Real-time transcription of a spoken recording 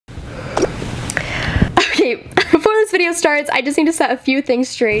Okay, before this video starts, I just need to set a few things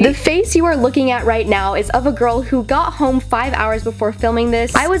straight. The face you are looking at right now is of a girl who got home 5 hours before filming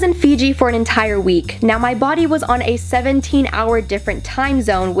this. I was in Fiji for an entire week. Now, my body was on a 17-hour different time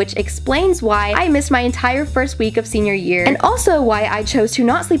zone, which explains why I missed my entire first week of senior year, and also why I chose to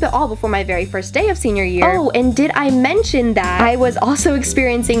not sleep at all before my very first day of senior year. Oh, and did I mention that I was also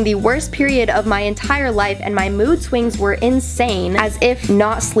experiencing the worst period of my entire life, and my mood swings were insane, as if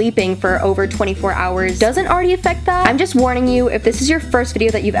not sleeping for over 24 hours doesn't already affect that. I'm just warning you, if this is your first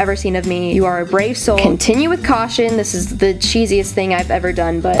video that you've ever seen of me, you are a brave soul. Continue with caution. This is the cheesiest thing I've ever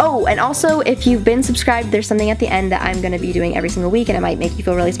done, but oh, and also if you've been subscribed, there's something at the end that I'm gonna be doing every single week, and it might make you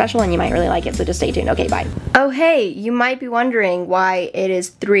feel really special and you might really like it, so just stay tuned. Okay, bye. Oh hey, you might be wondering why it is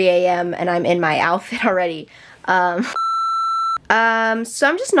 3 a.m. and I'm in my outfit already. So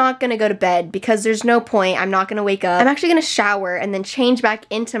I'm just not gonna go to bed because there's no point. I'm not gonna wake up. I'm actually gonna shower and then change back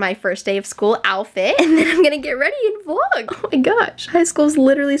into my first day of school outfit, and then I'm gonna get ready and vlog. Oh my gosh, high school's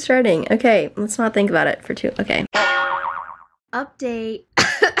literally starting. Okay, let's not think about it for okay. Update.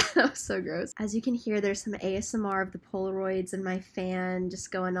 That was so gross. As you can hear, there's some ASMR of the Polaroids and my fan just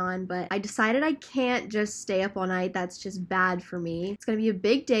going on, but I decided I can't just stay up all night. That's just bad for me. It's gonna be a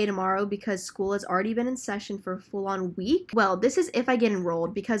big day tomorrow because school has already been in session for a full-on week. Well, this is if I get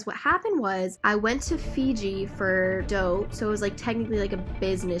enrolled, because what happened was I went to Fiji for dope, so it was like technically like a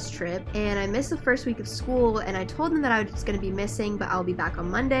business trip, and I missed the first week of school, and I told them that I was gonna be missing, but I'll be back on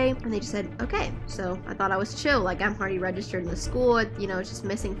Monday, and they just said, okay. So I thought I was chill, like I'm already registered in the school, you know, it's just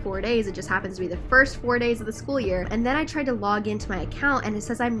missing 4 days. It just happens to be the first 4 days of the school year. And then I tried to log into my account and it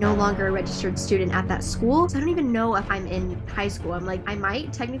says I'm no longer a registered student at that school. So I don't even know if I'm in high school. I'm like, I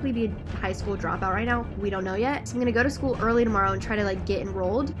might technically be a high school dropout right now. We don't know yet. So I'm gonna go to school early tomorrow and try to like get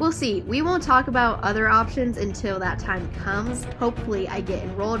enrolled. We'll see. We won't talk about other options until that time comes. Hopefully I get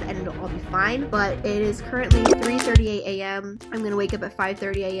enrolled and it'll all be fine. But it is currently 3:38 a.m. I'm gonna wake up at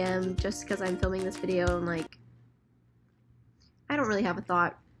 5:30 a.m. just because I'm filming this video, and like, I don't really have a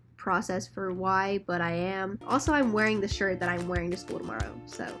thought process for why, but I am. Also, I'm wearing the shirt that I'm wearing to school tomorrow.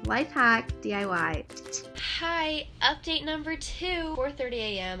 So, life hack, DIY. Hi, update number 2. 4:30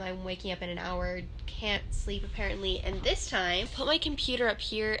 a.m. I'm waking up in an hour. Can't sleep apparently, and this time, put my computer up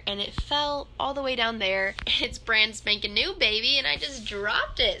here and it fell all the way down there. It's brand spanking new, baby, and I just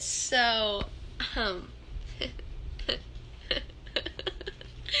dropped it. So,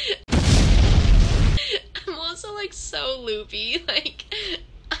 I'm also like so loopy, like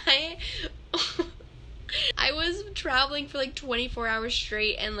I was traveling for like 24 hours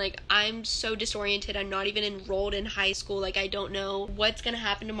straight, and like I'm so disoriented. I'm not even enrolled in high school. Like I don't know what's gonna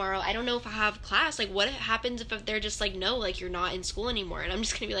happen tomorrow. I don't know if I have class. Like what happens if they're just like, no, like you're not in school anymore, and I'm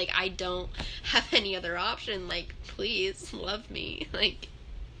just gonna be like, I don't have any other option. Like please love me. Like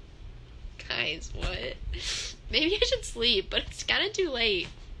guys, what? Maybe I should sleep, but it's kind of too late.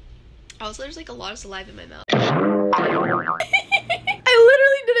 Also, there's like a lot of saliva in my mouth. I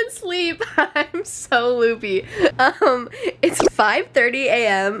literally didn't sleep. I'm so loopy. It's 5:30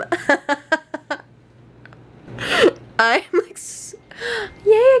 a.m. I'm like,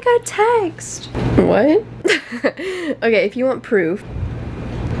 yay, I got a text. What? Okay, if you want proof.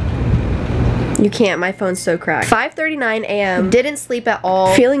 You can't, my phone's so cracked. 5:39 a.m. Didn't sleep at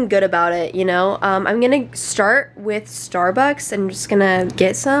all. Feeling good about it, you know? I'm gonna start with Starbucks. I'm just gonna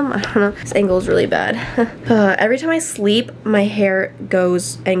get some. I don't know. This angle is really bad. Every time I sleep, my hair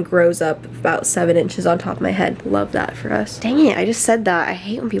goes and grows up about 7 inches on top of my head. Love that for us. Dang it, I just said that. I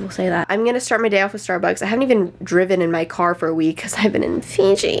hate when people say that. I'm gonna start my day off with Starbucks. I haven't even driven in my car for a week because I've been in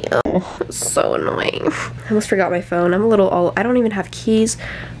Fiji. Oh, it's so annoying. I almost forgot my phone. I'm a little I don't even have keys.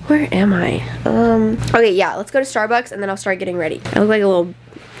 Where am I? Okay, yeah, let's go to Starbucks and then I'll start getting ready. I look like a little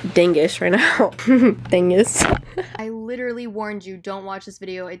dingus right now. Dingus. I literally warned you, don't watch this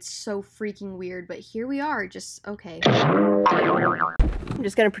video. It's so freaking weird, but here we are, just, okay. I'm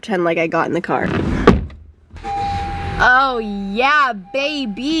just gonna pretend like I got in the car. Oh yeah,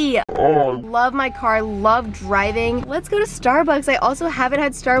 baby. Oh. Love my car, love driving. Let's go to Starbucks. I also haven't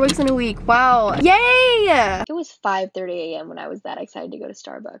had Starbucks in a week. Wow. Yay! It was 5:30 a.m. when I was that excited to go to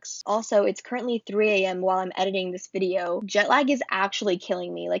Starbucks. Also, it's currently 3 a.m. while I'm editing this video. Jet lag is actually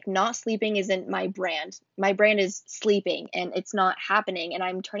killing me. Like, not sleeping isn't my brand. My brand is sleeping, and it's not happening, and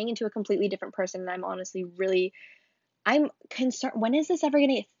I'm turning into a completely different person, and I'm honestly really... I'm concerned, when is this ever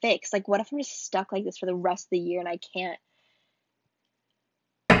gonna get fixed? Like, what if I'm just stuck like this for the rest of the year and I can't?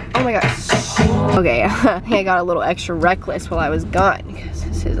 Oh my gosh. Okay, I think I got a little extra reckless while I was gone because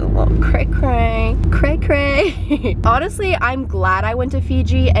this is a little cray-cray. Cray-cray. Honestly, I'm glad I went to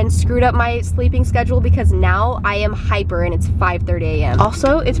Fiji and screwed up my sleeping schedule because now I am hyper and it's 5:30 a.m.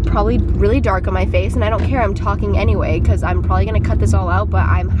 Also, it's probably really dark on my face and I don't care, I'm talking anyway because I'm probably gonna cut this all out, but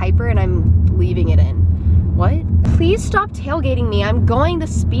I'm hyper and I'm leaving it in. What? Please stop tailgating me. I'm going the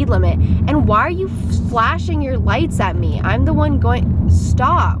speed limit. And why are you flashing your lights at me? I'm the one going.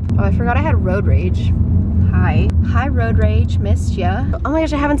 Stop. Oh, I forgot I had road rage. Hi. Hi, road rage. Missed ya. Oh my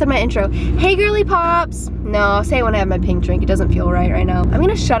gosh, I haven't said my intro. Hey, girly pops. No, I'll say it when I have my pink drink. It doesn't feel right now. I'm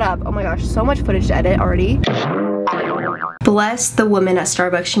gonna shut up. Oh my gosh, so much footage to edit already. Bless the woman at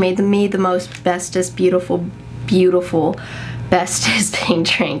Starbucks. She made me the most bestest, beautiful, bestest pink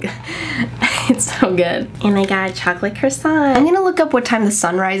drink. It's so good. And I got a chocolate croissant. I'm gonna look up what time the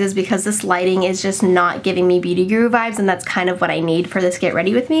sun rises because this lighting is just not giving me beauty guru vibes, and that's kind of what I need for this get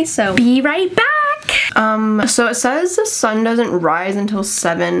ready with me, so be right back. So it says the sun doesn't rise until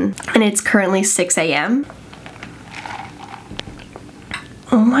 7 and it's currently 6 a.m.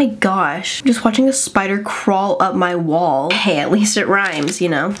 Oh my gosh, just watching a spider crawl up my wall. Hey, at least it rhymes, you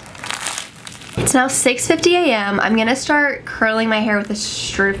know. It's now 6:50 a.m. I'm gonna start curling my hair with a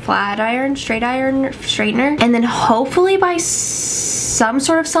straight iron straightener, and then hopefully by some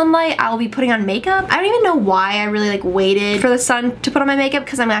sort of sunlight I'll be putting on makeup. I don't even know why I really like waited for the sun to put on my makeup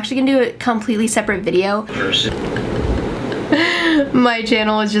because I'm actually gonna do a completely separate video. My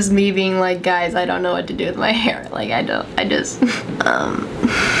channel is just me being like, guys, I don't know what to do with my hair. Like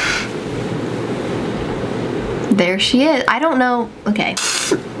there she is. I don't know. Okay.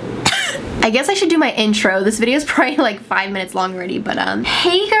 I guess I should do my intro. This video is probably like 5 minutes long already, but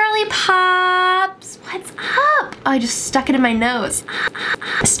hey girly pops, what's up? Oh, I just stuck it in my nose.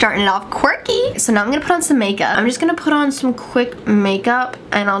 Starting it off quirky. So now I'm gonna put on some makeup. I'm just gonna put on some quick makeup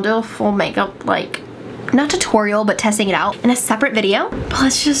and I'll do a full makeup, like, not tutorial, but testing it out in a separate video. But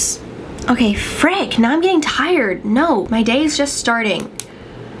let's just, okay, frick, now I'm getting tired. No, my day is just starting.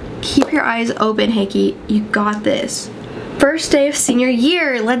 Keep your eyes open, Hickey. You got this. First day of senior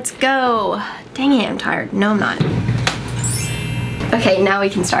year, let's go. Dang it, I'm tired. No, I'm not. Okay, now we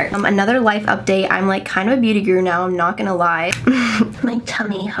can start. Another life update. I'm like kind of a beauty guru now, I'm not gonna lie. My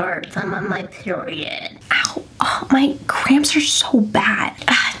tummy hurts, I'm on my period. Ow, oh, my cramps are so bad.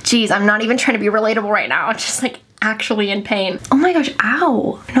 Jeez, I'm not even trying to be relatable right now. I'm just like actually in pain. Oh my gosh,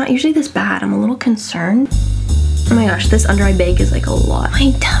 ow. Not usually this bad, I'm a little concerned. Oh my gosh, this under eye bake is like a lot.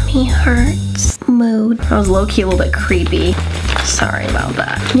 My tummy hurts. Mood. That was low-key a little bit creepy. Sorry about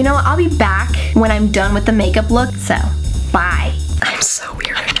that. You know what, I'll be back when I'm done with the makeup look, so bye. I'm so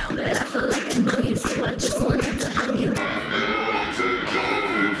weird right now.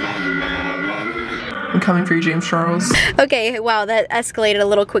 I'm coming for you, James Charles. Okay, wow, that escalated a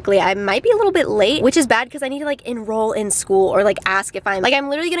little quickly. I might be a little bit late, which is bad because I need to like enroll in school or like ask if I'm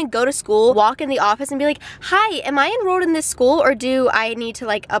literally gonna go to school, walk in the office and be like, hi, am I enrolled in this school or do I need to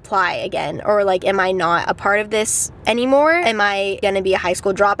like apply again? Or like, am I not a part of this anymore? Am I gonna be a high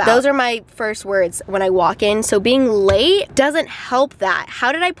school dropout? Those are my first words when I walk in. So being late doesn't help that.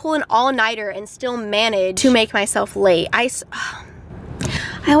 How did I pull an all-nighter and still manage to make myself late?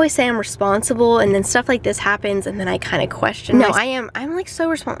 I always say I'm responsible and then stuff like this happens and then I kind of question. No, I'm like so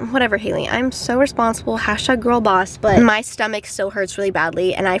responsible. Whatever, Haley. I'm so responsible. Hashtag girl boss. But my stomach still hurts really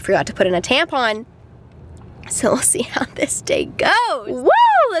badly and I forgot to put in a tampon. So we'll see how this day goes. Woo!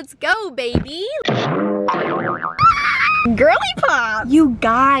 Let's go, baby. Girly pop! You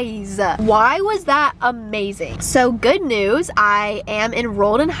guys, why was that amazing? So good news, I am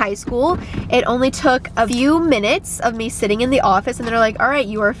enrolled in high school. It only took a few minutes of me sitting in the office and they're like, all right,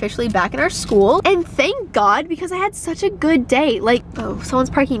 you are officially back in our school. And thank God, because I had such a good day. Like, oh, someone's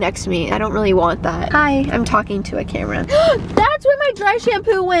parking next to me. I don't really want that. Hi, I'm talking to a camera. That's where my dry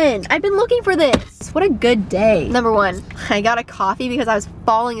shampoo went. I've been looking for this. What a good day. Number one, I got a coffee because I was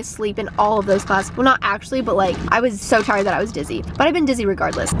falling asleep in all of those classes. Well, not actually, but like, I was so tired that I was dizzy, but I've been dizzy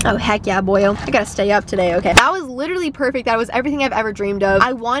regardless. Oh, heck yeah, boyo. I gotta stay up today, okay. That was literally perfect. That was everything I've ever dreamed of.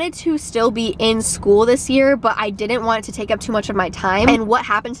 I wanted to still be in school this year, but I didn't want it to take up too much of my time. And what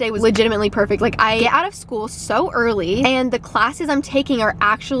happened today was legitimately perfect. Like, I get out of school so early and the classes I'm taking are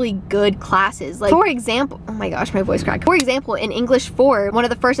actually good classes. Like, for example, oh my gosh, my voice cracked. For example, in in English 4, one of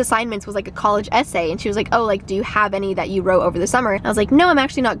the first assignments was like a college essay, and she was like, oh, like, do you have any that you wrote over the summer? And I was like, no, I'm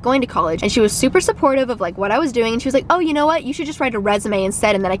actually not going to college. And she was super supportive of like what I was doing, and she was like, oh, you know what, you should just write a resume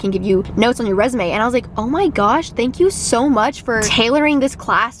instead, and then I can give you notes on your resume. And I was like, oh my gosh, thank you so much for tailoring this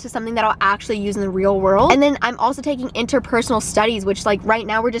class to something that I'll actually use in the real world. And then I'm also taking interpersonal studies, which like right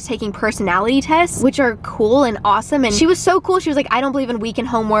now we're just taking personality tests, which are cool and awesome. And she was so cool. She was like, I don't believe in weekend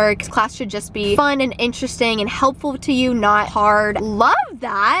homework. This class should just be fun and interesting and helpful to you, not hard. Love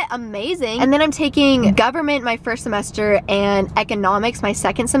that. Amazing. And then I'm taking government my first semester and economics my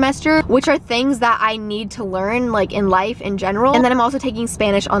second semester, which are things that I need to learn like in life in general. And then I'm also taking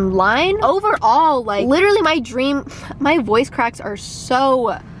Spanish online. Overall, like literally my dream, my voice cracks are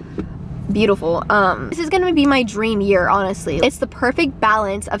so beautiful. This is gonna be my dream year, honestly. It's the perfect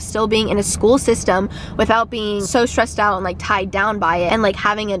balance of still being in a school system without being so stressed out and like tied down by it, and like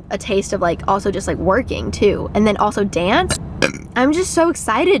having a taste of like also just like working too, and then also dance. I'm just so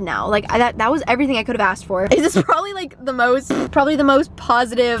excited now. Like that was everything I could have asked for. This is probably like probably the most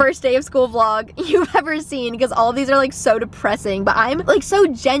positive first day of school vlog you've ever seen, because all of these are like so depressing, but I'm like so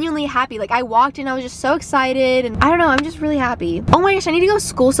genuinely happy. Like I walked in, I was just so excited, and I don't know, I'm just really happy. Oh my gosh, I need to go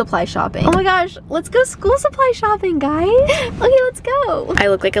school supply shopping. Oh my gosh, let's go school supply shopping, guys. Okay, let's go. I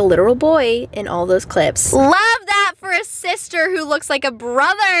look like a literal boy in all those clips. Love that for a sister who looks like a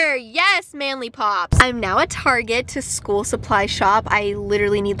brother. Yes, manly pops. I'm now at Target to school supply shop. I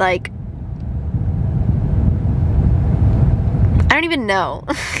literally need like, I don't even know,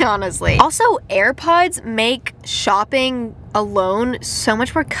 honestly. Also, AirPods make shopping alone so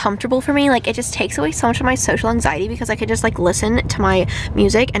much more comfortable for me. Like it just takes away so much of my social anxiety, because I could just like listen to my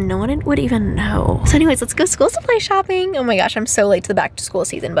music and no one would even know. So anyways, let's go school supply shopping. Oh my gosh, I'm so late to the back to school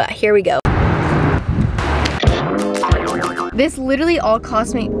season, but here we go. This literally all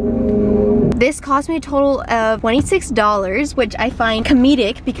cost me, this cost me a total of $26, which I find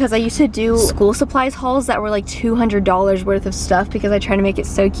comedic because I used to do school supplies hauls that were like $200 worth of stuff because I try to make it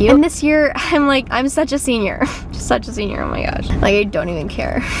so cute. And this year, I'm such a senior. Such a senior, oh my gosh. Like I don't even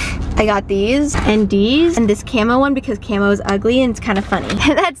care. I got these and this camo one because camo is ugly and it's kind of funny.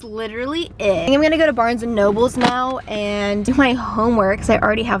 And that's literally it. I think I'm gonna go to Barnes & Noble's now and do my homework because I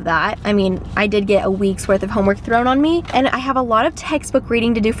already have that. I mean, I did get a week's worth of homework thrown on me, and I have a lot of textbook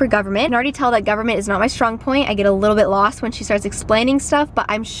reading to do for government. I can already tell that government is not my strong point. I get a little bit lost when she starts explaining stuff, but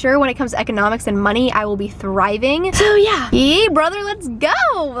I'm sure when it comes to economics and money, I will be thriving. So yeah, brother, let's go.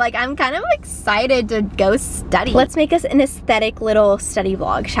 Like I'm kind of excited to go study. Let's make us an aesthetic little study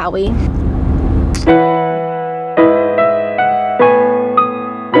vlog, shall we?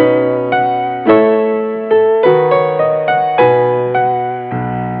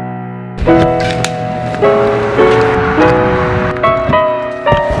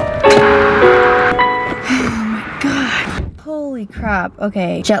 Crap.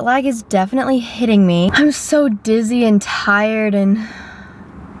 Okay, jet lag is definitely hitting me. I'm so dizzy and tired and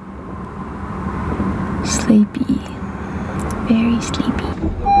sleepy. Very sleepy.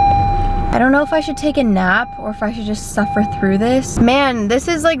 I don't know if I should take a nap or if I should just suffer through this. Man, this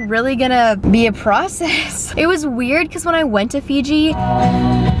is like really gonna be a process. It was weird because when I went to Fiji,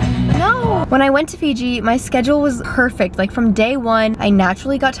 when I went to Fiji, my schedule was perfect. Like from day one, I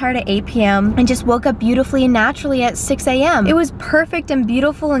naturally got tired at 8 p.m. and just woke up beautifully and naturally at 6 a.m. It was perfect and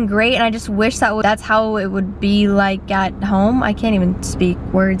beautiful and great, and I just wish that's how it would be like at home. I can't even speak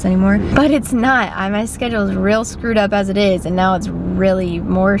words anymore, but it's not. My schedule is real screwed up as it is, and now it's really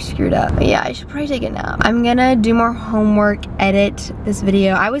more screwed up. But yeah, I should probably take a nap. I'm gonna do more homework, edit this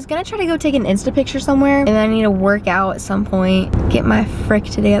video. I was gonna try to go take an Insta picture somewhere, and then I need to work out at some point. Get my frick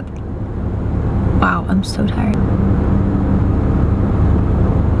today up. Wow, I'm so tired.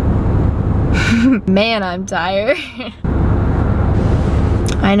 Man, I'm tired.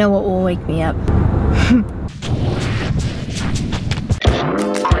 I know what will wake me up.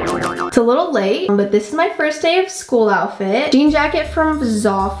 It's a little late, but this is my first day of school outfit. Jean jacket from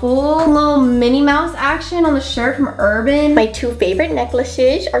Zoffel. Little Minnie Mouse action on the shirt from Urban. My two favorite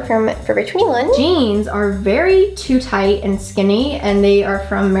necklaces are from Forever 21. Jeans are very too tight and skinny, and they are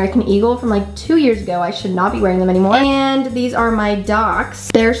from American Eagle from like 2 years ago. I should not be wearing them anymore. And these are my Docs.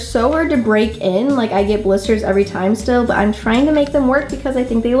 They're so hard to break in. Like I get blisters every time still, but I'm trying to make them work because I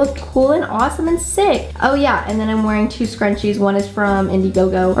think they look cool and awesome and sick. Oh yeah, and then I'm wearing two scrunchies. One is from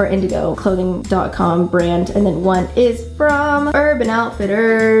Indiegogo or Indigo clothing.com brand, and then one is from Urban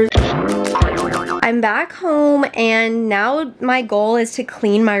Outfitters. I I'm back home and now my goal is to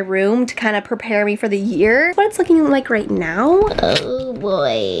clean my room to kind of prepare me for the year. What it's looking like right now. Oh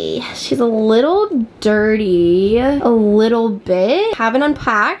boy. She's a little dirty. A little bit. Haven't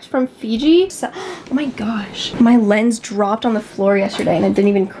unpacked from Fiji. So, oh my gosh. My lens dropped on the floor yesterday and it didn't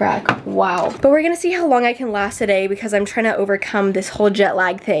even crack. Wow. But we're gonna see how long I can last today because I'm trying to overcome this whole jet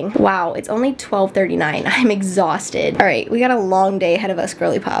lag thing. Wow, it's only 12:39. I'm exhausted. All right, we got a long day ahead of us,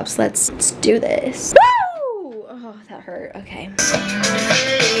 girly pops. Let's do this. Woo! Oh, that hurt. Okay.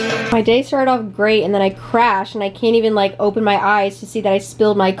 My day started off great and then I crashed and I can't even like open my eyes to see that I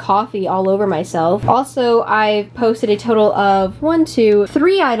spilled my coffee all over myself. Also, I've posted a total of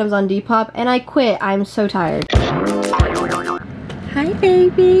 3 items on Depop and I quit. I'm so tired. Hi,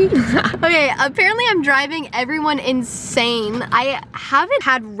 baby. Okay, apparently I'm driving everyone insane. I haven't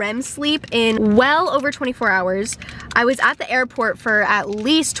had REM sleep in well over 24 hours. I was at the airport for at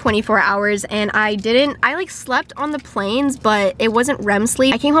least 24 hours and I like slept on the planes, but it wasn't REM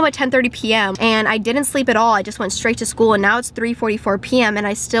sleep. I came home at 10:30 p.m. and I didn't sleep at all. I just went straight to school and now it's 3:44 p.m. and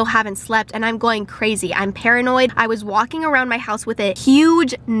I still haven't slept and I'm going crazy. I'm paranoid. I was walking around my house with a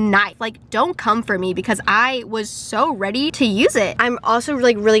huge knife. Like, don't come for me because I was so ready to use it. I'm also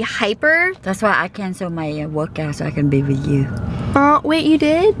like really hyper. That's why I canceled my workout so I can be with you. Oh, wait, you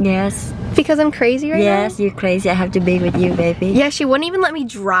did? Yes. Because I'm crazy right now? Yes, you're crazy. I have to be with you, baby. Yeah, she wouldn't even let me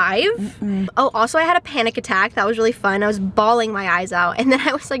drive. Oh, also I had a panic attack. That was really fun. I was bawling my eyes out and then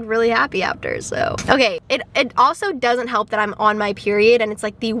I was like really happy after, so. Okay, it also doesn't help that I'm on my period and it's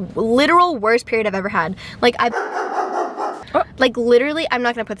like the literal worst period I've ever had. Like like literally, I'm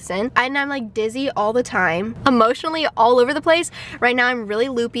not gonna put this in. And I'm like dizzy all the time, emotionally all over the place. Right now I'm really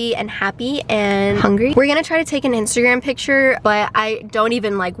loopy and happy and hungry. We're gonna try to take an Instagram picture, but I don't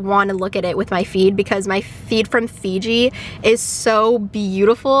even like want to look at it with my feed because my feed from Fiji is so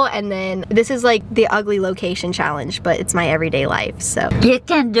beautiful. And then this is like the ugly location challenge, but it's my everyday life, so. You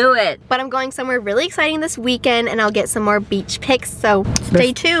can do it. But I'm going somewhere really exciting this weekend and I'll get some more beach pics, so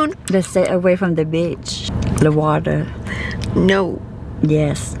stay tuned. Let's stay away from the beach, the water. No.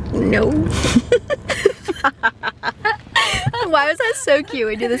 Yes. No. Why was that so cute?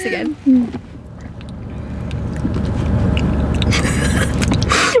 We do this again.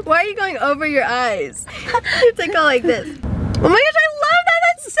 Why are you going over your eyes? It's like go like this. Oh my gosh, I love that.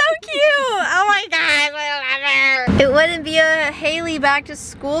 That's so cute. Oh my gosh, I love her. It wouldn't be a Haley back to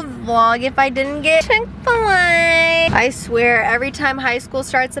school vlog if I didn't get Chick-fil-A. I swear, every time high school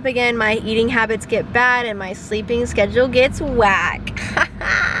starts up again, my eating habits get bad and my sleeping schedule gets whack.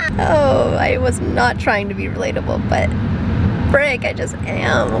 Oh, I was not trying to be relatable, but frick, I just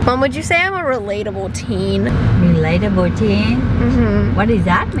am. Mom, would you say I'm a relatable teen? Relatable teen? Mm-hmm. What does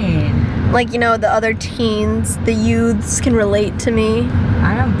that mean? Like, you know, the other teens, the youths can relate to me.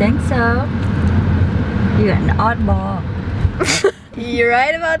 I don't think so. You're an oddball. You're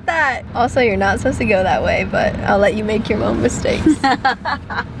right about that. Also, you're not supposed to go that way, but I'll let you make your own mistakes.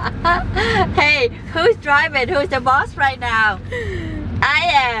 Hey, who's driving? Who's the boss right now? I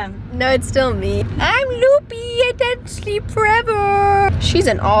am. No, it's still me. I'm loopy and then sleep forever. She's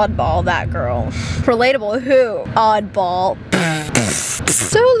an oddball, that girl. Relatable who? Oddball.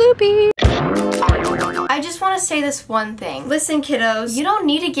 So loopy. I just want to say this one thing. Listen, kiddos, you don't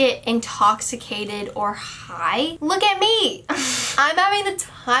need to get intoxicated or high. Look at me. I'm having the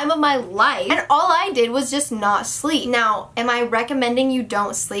time of my life and all I did was just not sleep. Now, am I recommending you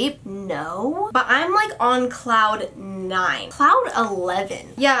don't sleep? No. But I'm like on cloud 9. Cloud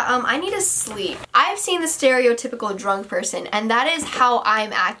 11. Yeah, I need to sleep. I've seen the stereotypical drunk person and that is how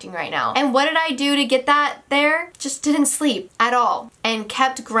I'm acting right now. And what did I do to get that there? Just didn't sleep at all and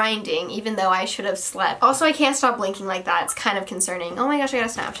kept grinding even though I should have slept. Also, I can't stop blinking like that. It's kind of concerning. Oh my gosh, I got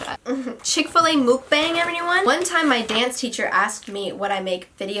a Snapchat. Chick-fil-A mukbang, everyone. One time my dance teacher asked me what I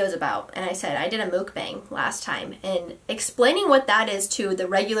make videos about and I said I did a mukbang last time, and explaining what that is to the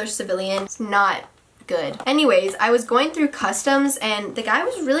regular civilian is not good. Anyways, I was going through customs and the guy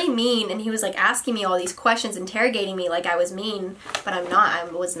was really mean and he was like asking me all these questions, interrogating me like I was mean, but I'm not. I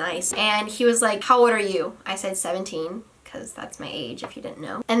was nice. And he was like, how old are you? I said 17. Because that's my age if you didn't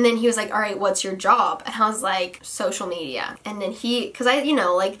know. And then he was like, all right, what's your job? And I was like, social media. And then because you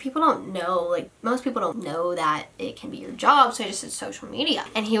know, like people don't know, like most people don't know that it can be your job. So I just said social media.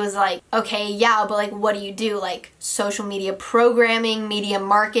 And he was like, okay, yeah, but like, what do you do? Like social media programming, media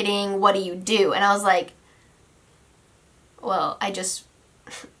marketing, what do you do? And I was like, well, I just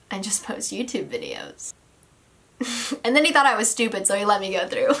post YouTube videos. And then he thought I was stupid, so he let me go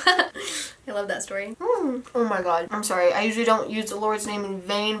through. I love that story. Oh my god. I'm sorry. I usually don't use the Lord's name in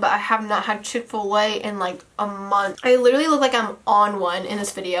vain, but I have not had Chick-fil-A in like a month. I literally look like I'm on one in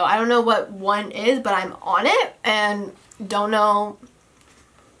this video. I don't know what one is, but I'm on it and don't know.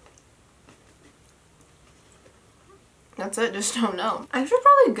 That's it, just don't know. I should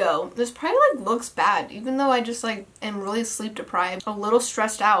probably go. This probably like looks bad, even though I just like am really sleep deprived, a little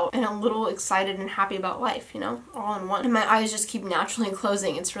stressed out, and a little excited and happy about life, you know, all in one. And my eyes just keep naturally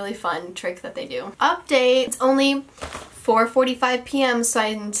closing. It's a really fun trick that they do. Update, it's only 4:45 p.m. so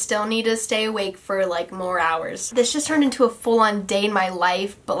I still need to stay awake for like more hours. This just turned into a full-on day in my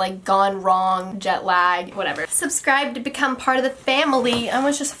life, but like gone wrong, jet lag, whatever. Subscribe to become part of the family. I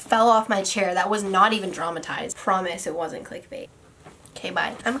almost just fell off my chair. That was not even dramatized. Promise it wasn't clickbait. Okay,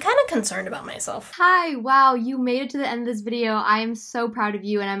 bye. I'm kind of concerned about myself. Hi, wow, you made it to the end of this video. I am so proud of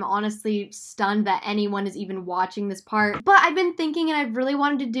you, and I'm honestly stunned that anyone is even watching this part. But I've been thinking, and I've really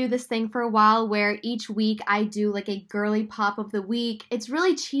wanted to do this thing for a while where each week I do like a girly pop of the week. It's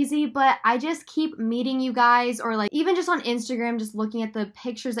really cheesy, but I just keep meeting you guys, or like even just on Instagram, just looking at the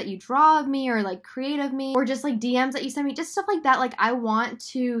pictures that you draw of me, or like create of me, or just like DMs that you send me, just stuff like that. Like I want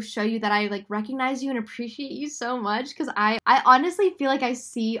to show you that I like recognize you and appreciate you so much, because I honestly feel like I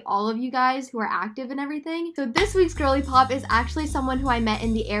see all of you guys who are active and everything. So this week's girly pop is actually someone who I met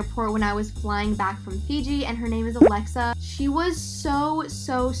in the airport when I was flying back from Fiji, and her name is Alexa. She was so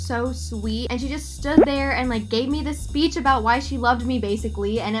sweet, and she just stood there and like gave me this speech about why she loved me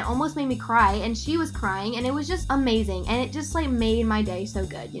basically, and it almost made me cry, and she was crying, and it was just amazing, and it just like made my day so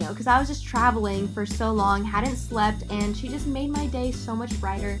good, you know, because I was just traveling for so long, hadn't slept, and she just made my day so much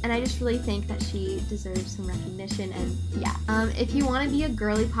brighter, and I just really think that she deserves some recognition. And yeah, if you want to be a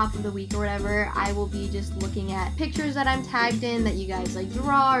girly pop of the week or whatever, I will be just looking at pictures that I'm tagged in that you guys like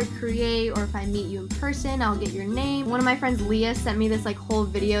draw or create, or if I meet you in person, I'll get your name. One of my friends, Leah, sent me this like whole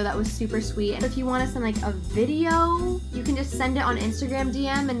video that was super sweet, and if you want to send like a video, you can just send it on Instagram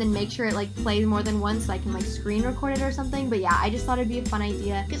DM and then make sure it like plays more than once so I can like screen record it or something. But yeah, I just thought it'd be a fun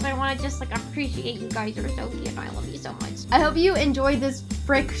idea because I want to just like appreciate you guys. You're so cute and I love you so much. I hope you enjoyed this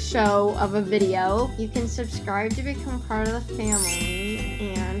frick show of a video. You can subscribe to become part of the family,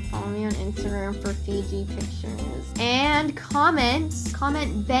 and follow me on Instagram for Fiji pictures, and comment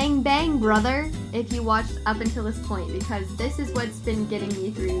bang bang brother if you watched up until this point, because this is what's been getting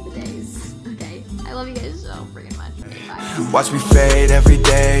me through the days. Okay, I love you guys so freaking much. Okay, bye. Watch me fade every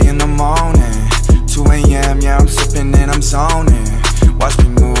day in the morning.